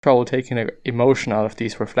trouble taking the emotion out of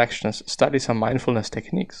these reflections, study some mindfulness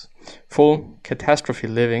techniques. Full catastrophe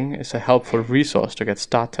living is a helpful resource to get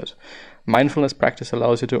started. Mindfulness practice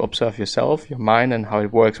allows you to observe yourself, your mind, and how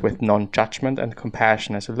it works with non-judgment and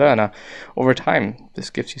compassion as a learner. Over time, this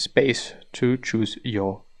gives you space to choose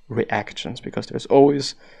your reactions, because there's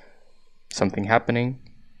always something happening,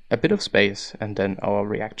 a bit of space, and then our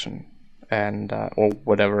reaction, and or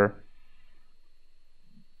whatever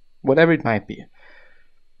it might be.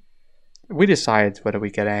 We decide whether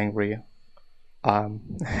we get angry,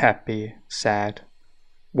 happy, sad,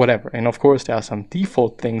 whatever. And of course, there are some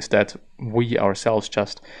default things that we ourselves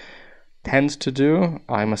just tend to do.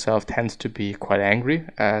 I myself tend to be quite angry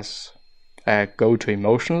as a go-to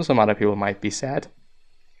emotion. Some other people might be sad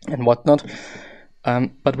and whatnot.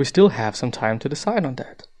 But we still have some time to decide on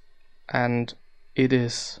that. And it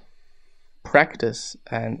is practice,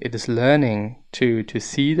 and it is learning to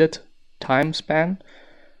see that time span,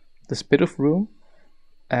 this bit of room,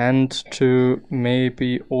 and to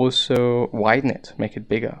maybe also widen it, make it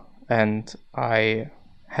bigger. And I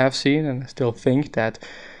have seen, and I still think, that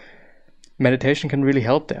meditation can really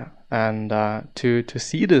help there, and to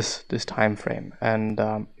see this time frame, and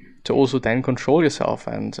to also then control yourself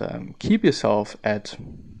and keep yourself at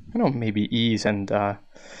maybe ease. And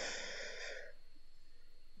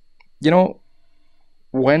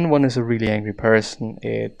when one is a really angry person,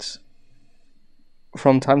 it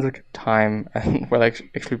from time to time, and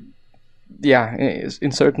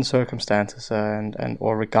in certain circumstances and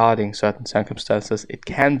or regarding certain circumstances, it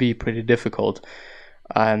can be pretty difficult,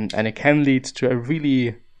 and it can lead to a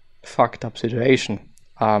really fucked up situation.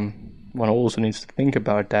 One also needs to think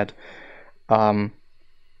about that,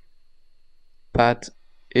 but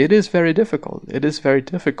it is very difficult. It is very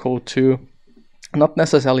difficult to not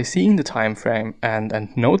necessarily seeing the time frame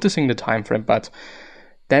and noticing the time frame, but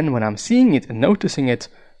then when I'm seeing it and noticing it,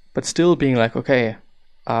 but still being like, okay,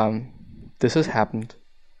 this has happened,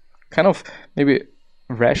 kind of maybe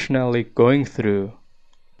rationally going through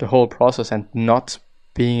the whole process and not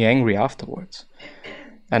being angry afterwards,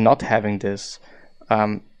 and not having this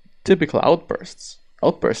typical outbursts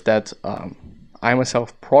that I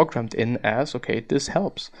myself programmed in as, okay, this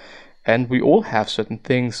helps. And we all have certain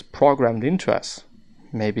things programmed into us,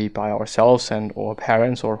 maybe by ourselves and or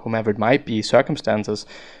parents or whomever it might be, circumstances,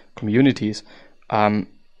 communities,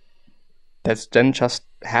 that's then just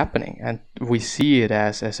happening, and we see it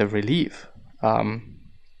as a relief. And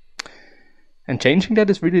changing that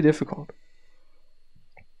is really difficult.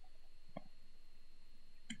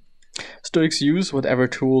 Stoics use whatever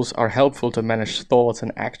tools are helpful to manage thoughts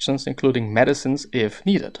and actions, including medicines if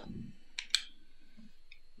needed.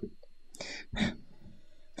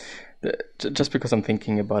 Just because I'm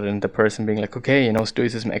thinking about it, and the person being like, okay,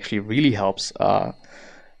 Stoicism actually really helps.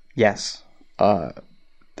 Yes, the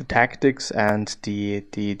tactics and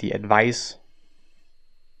the advice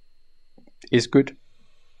is good,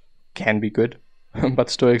 can be good, but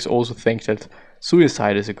Stoics also think that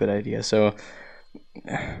suicide is a good idea. So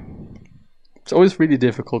it's always really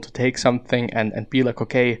difficult to take something and be like,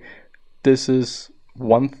 okay, this is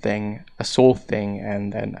one thing, a soul thing,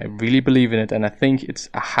 and I really believe in it, and I think it's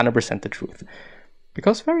 100% the truth.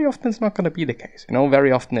 Because very often it's not going to be the case.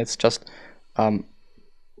 Very often it's just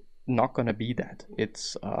not going to be that.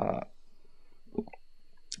 It's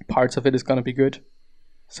parts of it is going to be good.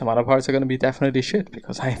 Some other parts are going to be definitely shit,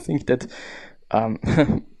 because I think that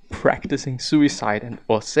practicing suicide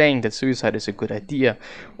or saying that suicide is a good idea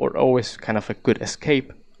or always kind of a good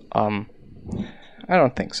escape, I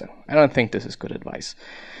don't think so. I don't think this is good advice.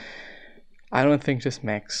 I don't think this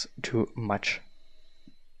makes too much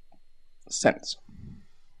sense.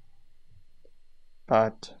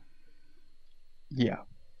 But yeah.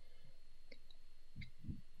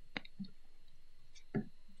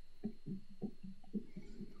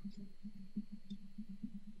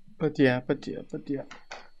 But yeah.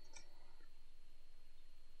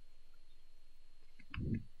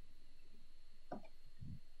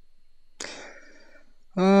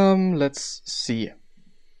 Let's see.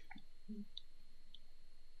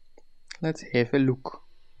 Let's have a look.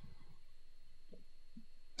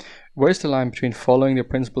 Where's the line between following the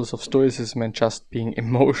principles of Stoicism and just being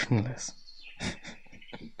emotionless?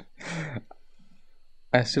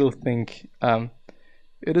 I still think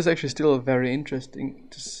it is actually still very interesting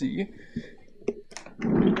to see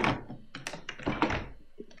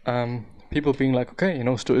people being like, okay,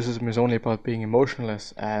 Stoicism is only about being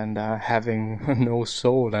emotionless and having no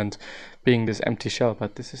soul and being this empty shell,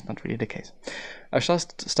 but this is not really the case. I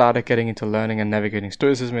just started getting into learning and navigating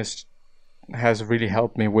Stoicism. It's has really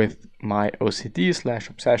helped me with my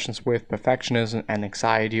OCD/obsessions with perfectionism and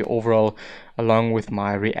anxiety overall, along with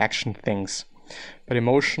my reaction things. But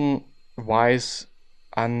emotion-wise,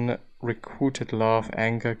 unrecruited love,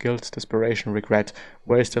 anger, guilt, desperation, regret,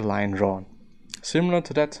 where is the line drawn? Similar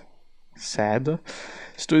to that, sad,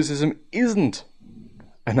 Stoicism isn't,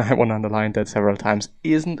 and I want to underline that several times,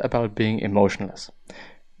 isn't about being emotionless.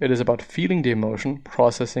 It is about feeling the emotion,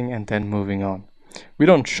 processing, and then moving on. We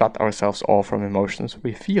don't shut ourselves off from emotions,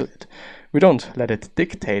 we feel it. We don't let it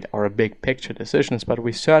dictate our big picture decisions, but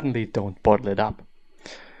we certainly don't bottle it up.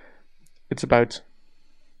 It's about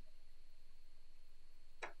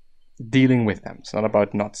dealing with them. It's not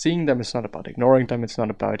about not seeing them, it's not about ignoring them, it's not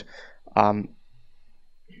about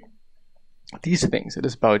these things. It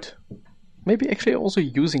is about maybe actually also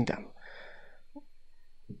using them.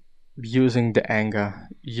 Using the anger,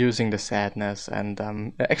 using the sadness, and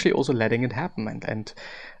actually also letting it happen,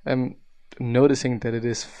 and noticing that it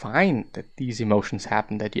is fine that these emotions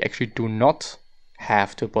happen, that you actually do not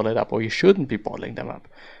have to bottle it up, or you shouldn't be bottling them up,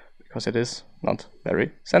 because it is not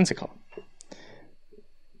very sensical.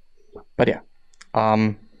 But yeah,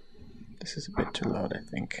 this is a bit too loud, I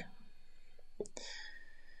think.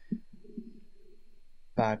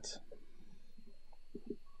 But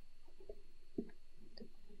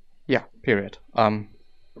yeah, period.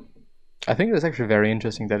 I think it's actually very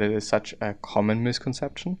interesting that it is such a common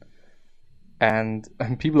misconception, and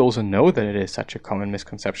people also know that it is such a common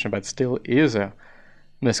misconception, but still is a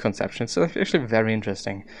misconception. It's actually very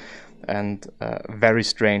interesting and very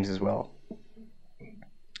strange as well.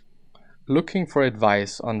 Looking for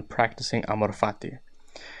advice on practicing amor fati.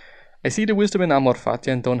 I see the wisdom in amor fati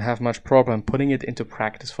and don't have much problem putting it into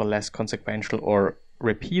practice for less consequential or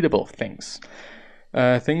repeatable things.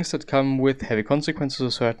 Things that come with heavy consequences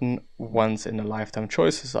or certain once-in-a-lifetime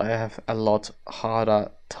choices I have a lot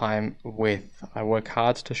harder time with. I work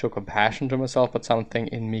hard to show compassion to myself, but something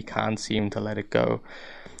in me can't seem to let it go.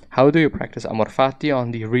 How do you practice amor fati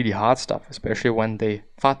on the really hard stuff, especially when the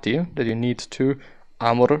fati that you need to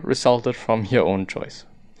amor resulted from your own choice?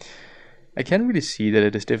 I can really see that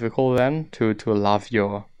it is difficult then to love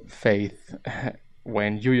your faith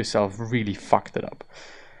when you yourself really fucked it up.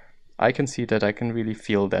 I can see that, I can really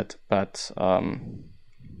feel that, but as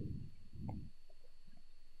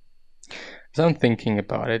I'm thinking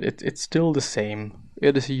about it, it's still the same.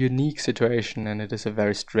 It is a unique situation, and it is a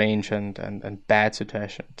very strange and bad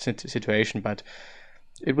situation, but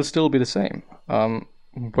it will still be the same.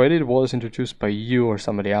 Whether it was introduced by you or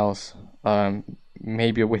somebody else,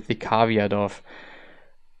 maybe with the caveat of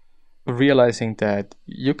realizing that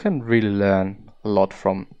you can really learn a lot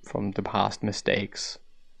from the past mistakes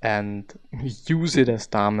and use it as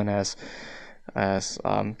dumb and as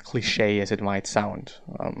cliche as it might sound.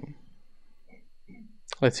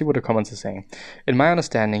 Let's see what the comments are saying. In my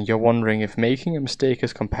understanding, you're wondering if making a mistake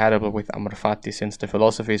is compatible with amor fati, since the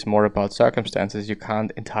philosophy is more about circumstances you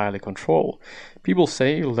can't entirely control. People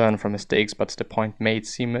say you learn from mistakes, but the point made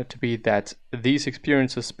seems to be that these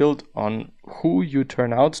experiences build on who you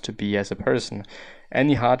turn out to be as a person.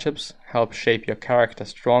 Any hardships help shape your character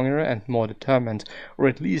stronger and more determined, or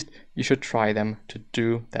at least you should try them to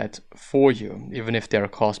do that for you, even if they are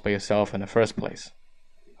caused by yourself in the first place.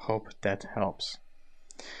 Hope that helps.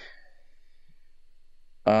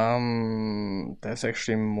 There's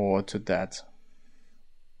actually more to that.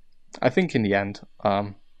 I think in the end,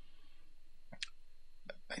 I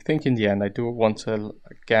do want to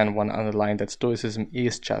underline that Stoicism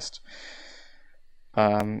is just,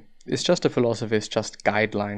 it's just a philosophy, it's just guidelines.